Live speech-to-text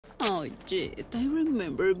Oh, Jet, I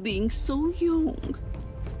remember being so young.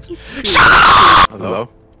 It's good. Hello?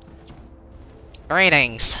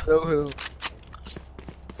 Greetings. Hello.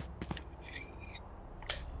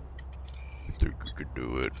 I think you could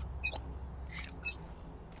do it.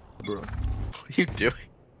 Bro. What are you doing?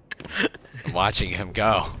 I'm watching him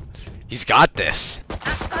go. He's got this.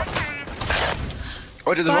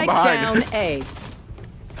 Oh, there's one Spike behind. down A.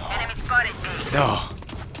 No.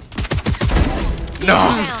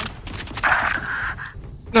 No.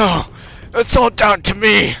 No. It's all down to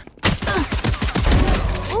me.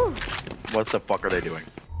 What the fuck are they doing?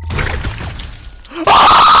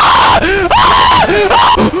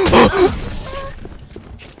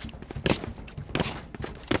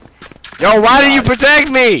 Yo, why do you protect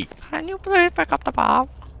me? Can you please pick up the bomb?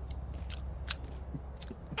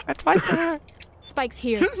 It's right there. Spike's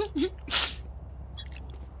here.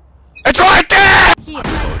 It's right there! Here,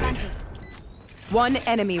 planted. One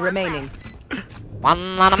enemy remaining.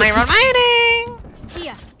 One enemy remaining!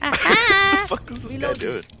 Here. What the fuck is this guy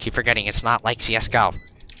doing? Keep forgetting it's not like CSGO.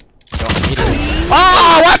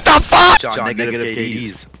 Oh, what the fuck? John, negative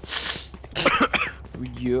KDs.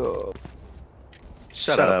 Yo.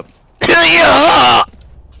 Shut up. Yeah!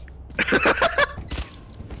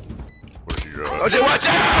 Oh, Jay, watch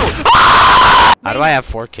out! How do I have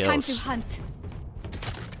 4 Time to kills? hunt.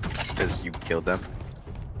 Because you killed them.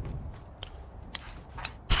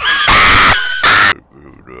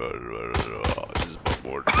 This is my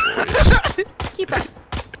morning voice. Keep up.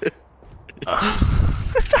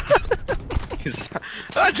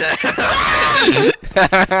 Oh, Jay.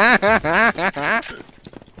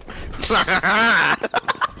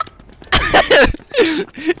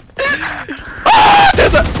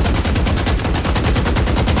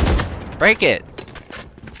 Break it.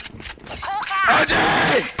 Oh,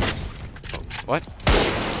 Jay! What?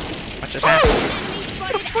 What just happened?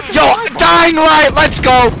 Yo, dying light, let's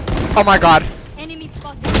go! Oh my god. Enemy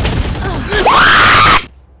spotted.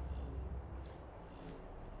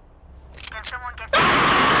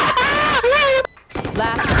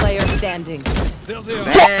 Last player standing.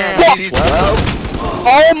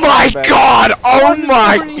 Oh my god! Oh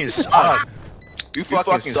my! You suck. You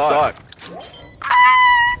fucking suck.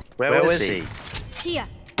 Where was he? Here.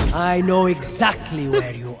 I know exactly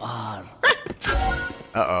where you are.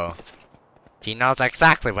 Uh-oh. He knows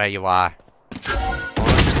exactly where you are.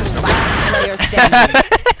 Last player standing.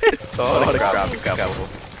 Oh, what a crappy couple.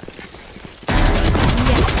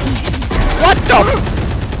 What the?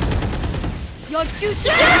 Your duty.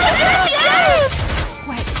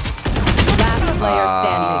 Wait. Last player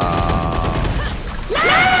standing.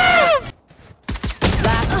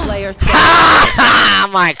 Last player standing. Oh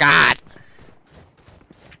my god!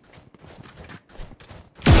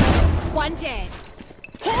 One dead.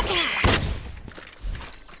 Hawk out.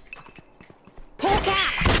 Hawk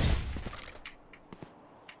out.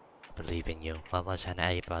 Believe in you. What was an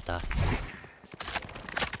A, brother?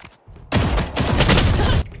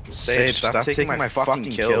 Sage, stop taking my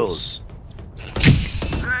fucking kills.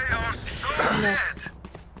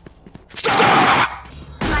 Stop!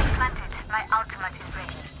 Spike planted. My ultimate is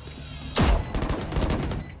ready.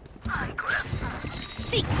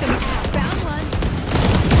 Seek them out. Found one.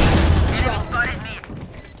 Enemy spotted mid.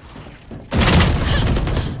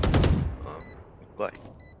 What?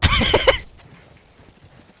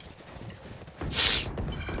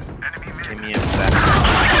 Give me a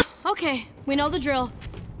back. Okay, we know the drill.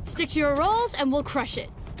 Stick to your roles and we'll crush it.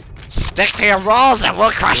 Stick to your rolls and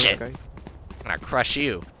we'll crush it! Okay. I'm gonna crush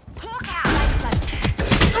you. Hawk out.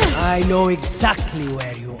 I know exactly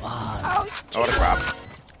where you are. Oh, what a crap.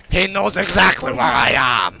 He knows exactly where I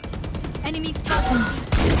am! Enemy spotted.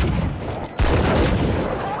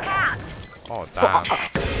 Hawk out. Oh, damn.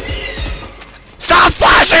 Stop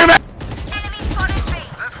flashing me! Enemy spotted B.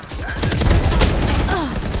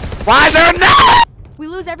 Why is there no? We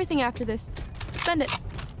lose everything after this. Spend it.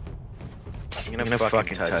 I'm gonna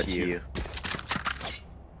fucking touch you.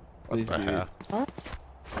 Please do.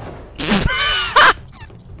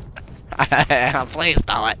 Please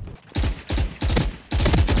do it.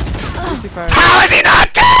 55. How is he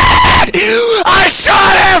not dead? I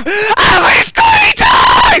shot him at least 30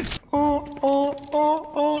 times!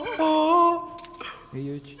 Hey,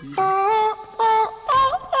 yo, cheese.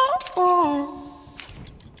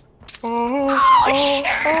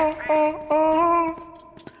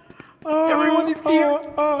 Everyone is here.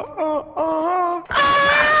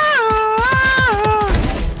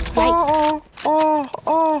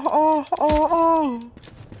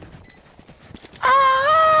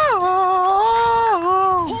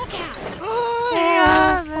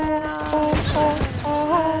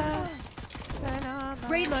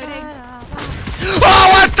 Reload. Reloading. Oh,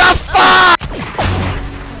 what the fuck?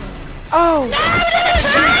 Oh!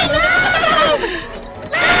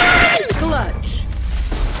 Clutch.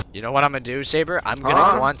 You know what I'm gonna do, Saber? I'm gonna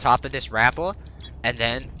go on top of this rappel, and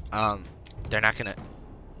then, they're not gonna...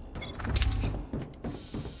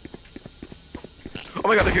 Oh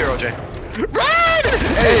my god, the hero, Jay. Run!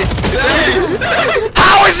 Hey!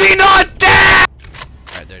 How is he not dead?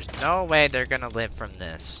 Alright, there's no way they're gonna live from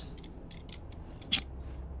this.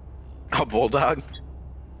 A bulldog.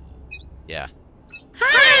 Yeah.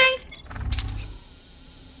 Hi!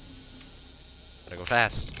 Gotta go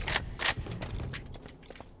fast.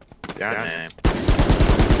 Down name.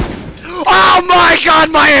 Oh my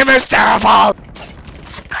god, my aim is terrible!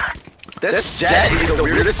 This Jet is the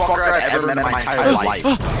weirdest fucker I've ever met in my entire life.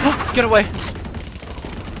 Get away!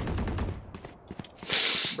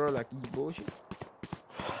 Bro, like you bullshit.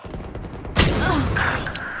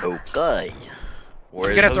 Okay.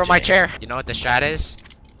 I'm gonna throw my chair. You know what the strat is?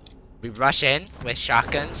 We rush in with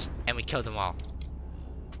shotguns and we kill them all.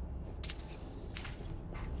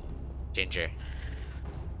 Ginger.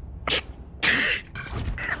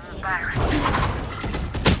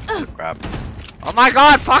 Crap. Oh my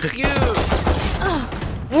god, fuck you!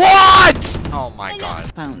 What? Oh my god.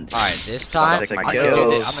 Pound. Alright, this time Take my I'm gonna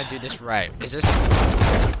kills. do this right. Is this?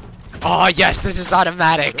 Oh yes, this is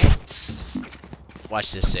automatic.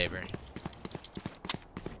 Watch this, Saber.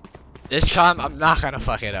 This time I'm not gonna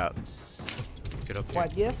fuck it up. Get up here.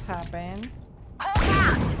 What just happened?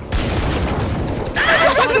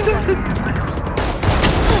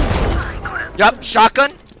 Yup,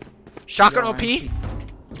 shotgun. Shotgun Yo, OP. man.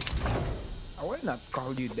 I will not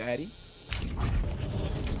call you daddy.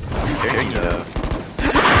 Here you go.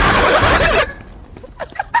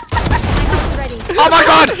 Ready. Oh my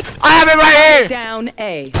god! I have it right here! Down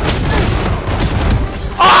A.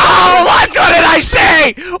 Oh! What did I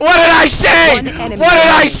say? What did I say? One enemy What did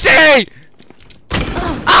I remaining. say?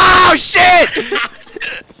 Oh shit!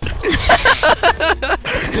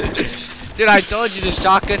 Dude, I told you the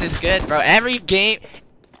shotgun is good, bro. Every game,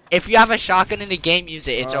 if you have a shotgun in the game, use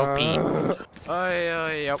it. It's OP. Wait,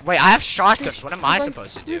 I have shotguns. What am I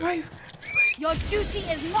supposed to do? Your duty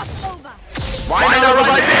is not over. Why not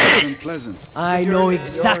revive me? Unpleasant. I know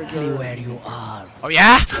exactly where you are. Oh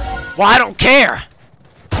yeah? Well, I don't care.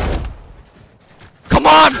 Come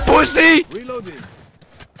on, pussy! Reloading.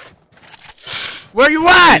 Where you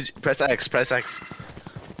at? Press X, press X.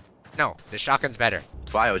 No, the shotgun's better.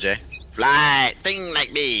 Fly, OJ. Fly! Thing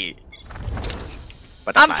like me!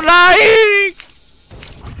 I'm flying!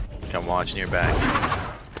 Come watch in your back.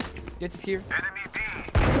 Get this here.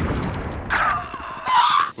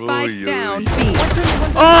 Spike down B.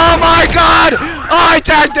 Oh my god! Oh, I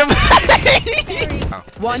tagged him!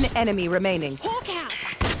 One enemy remaining. Hawk out.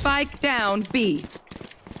 Spike down B.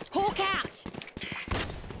 Hawk out.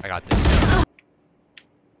 I got this.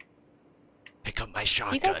 Pick up my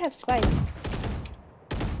shotgun. You guys have spike.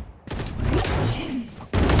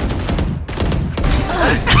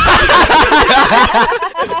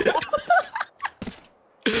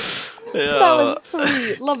 That was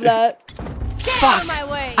sweet. Love that. Get out of my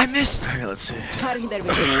way. I missed. Alright, let's see. Cutting their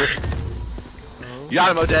vision. You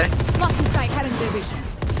got him, OJ. Blocking sight. Cutting their vision.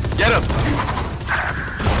 Get him!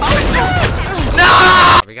 No!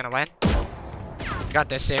 Are we gonna win? You got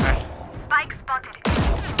this, Saber. Spike spotted.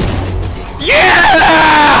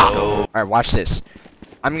 Yeah! Oh. Alright, watch this.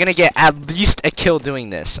 I'm gonna get at least a kill doing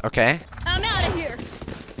this, okay? I'm out of here.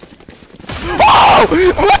 Oh!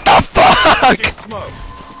 What the fuck?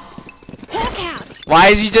 Hawk out. Why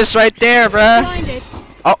is he just right there, bruh? Blinded.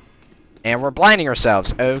 Oh, and we're blinding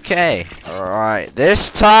ourselves. Okay. Alright, this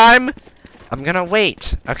time, I'm gonna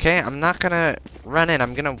wait, okay? I'm not gonna run in.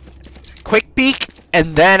 I'm gonna quick peek,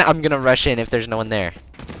 and then I'm gonna rush in if there's no one there.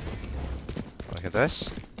 Look at this.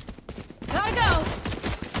 Gotta go.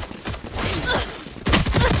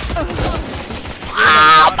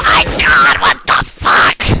 Oh my god, what the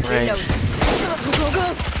fuck? Right. Go, go, go.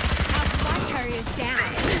 Our spike carrier's down.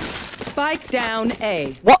 Spike down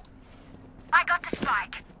A. What? I got the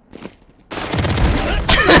spike.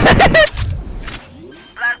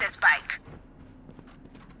 Plant the spike.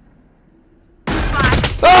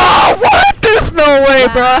 Oh, what? There's no way,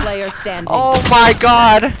 Last bruh. player standing. Oh my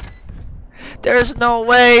god. There's no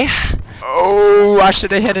way. Oh, I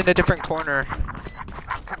should have hit in a different corner.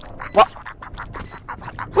 What?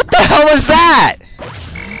 What the hell is that?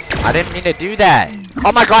 I didn't mean to do that.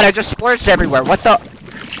 Oh my god, I just splurged everywhere. What the?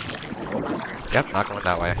 Yep, not going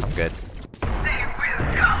that way. I'm good.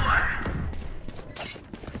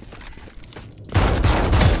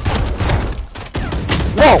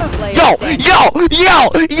 Whoa! Yo! Yo! Yo!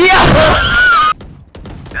 Yo!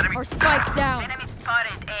 Our spike's down. Enemy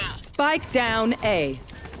spotted A. Spike down A.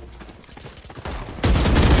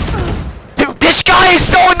 Dude, this guy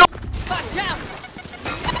is so annoying! Watch out!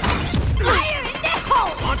 Fire in the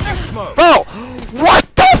hole! Bro, what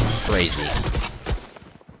the? Crazy.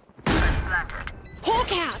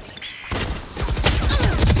 Hulk out!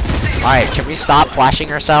 Alright, can we stop flashing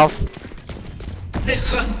herself? The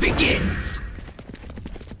hunt begins.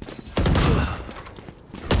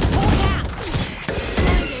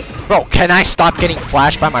 Bro, can I stop getting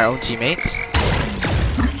flashed by my own teammates?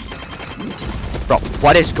 Bro,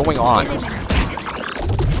 what is going on?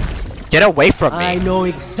 Get away from me. I know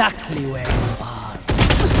exactly where you are.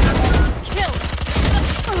 Kill!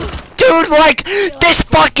 Dude, like, this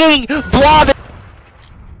fucking blob.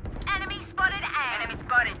 Enemy spotted A. Enemy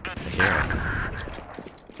spotted A. Here.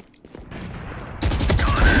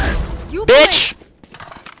 You Bitch!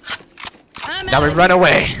 I'm Now we out. run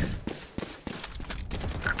away.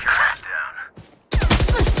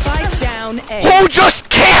 Spike down A. Who just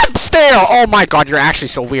camps there? Oh my god, you're actually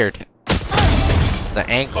so weird. The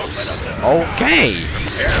ankles. Okay.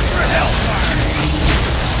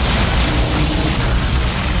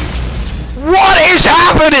 What is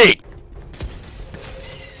happening?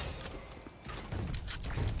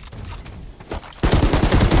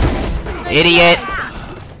 Idiot.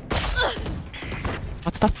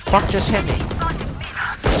 What the fuck just hit me?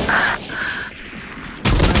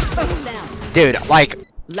 Dude, like,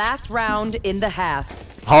 Last round in the half.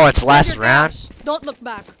 oh, it's last Your round? cash. Don't look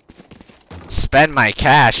back. Spend my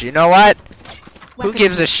cash. You know what? Who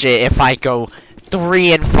gives a shit if I go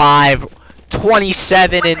 3 and 5,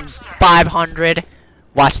 27 and 500?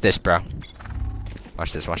 Watch this, bro.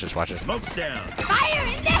 Watch this, watch this, watch this. Smoke's down. Fire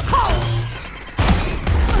in the hole!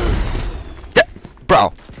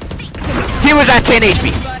 Bro. He was at 10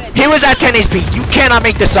 HP. He was at 10 HP. You cannot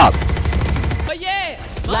make this up.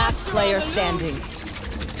 Last player standing.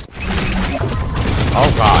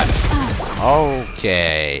 Oh god.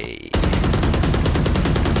 Okay.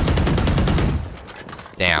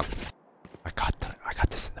 Damn. I got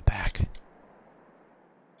this in the back.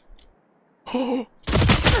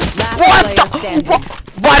 Last What player the? standing.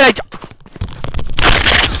 Why did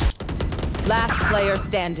I? Last player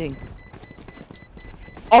standing.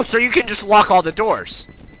 Oh, so you can just lock all the doors.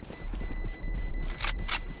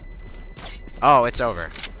 Oh, it's over.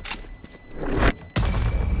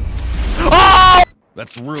 Oh!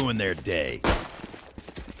 Let's ruin their day.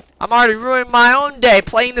 I'm already ruining my own day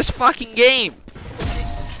playing this fucking game.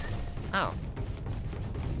 Oh.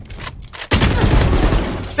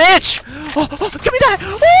 Bitch! Oh, give me that!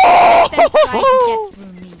 Oh!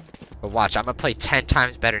 But watch, I'm gonna play 10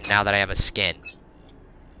 times better now that I have a skin.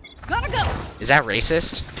 Gotta go! Is that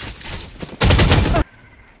racist?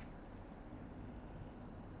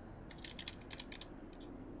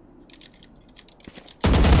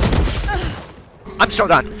 I'm so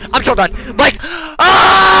done. I'm so done. Like,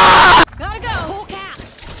 ah! Gotta go! Hulk out!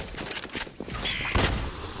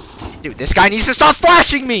 Dude, this guy needs to stop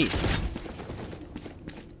flashing me.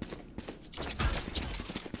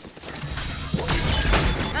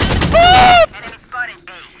 Enemy spotted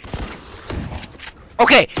A.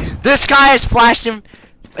 Okay, this guy has flashed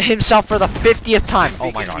himself for the 50th time.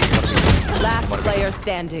 Oh my god. Last player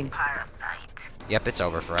standing. Yep, it's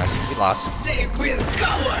over for us. We lost. They will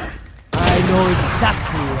cover. I know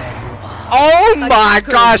exactly where you are. Oh my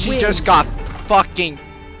Attackers gosh, he win. just got fucking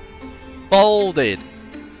folded.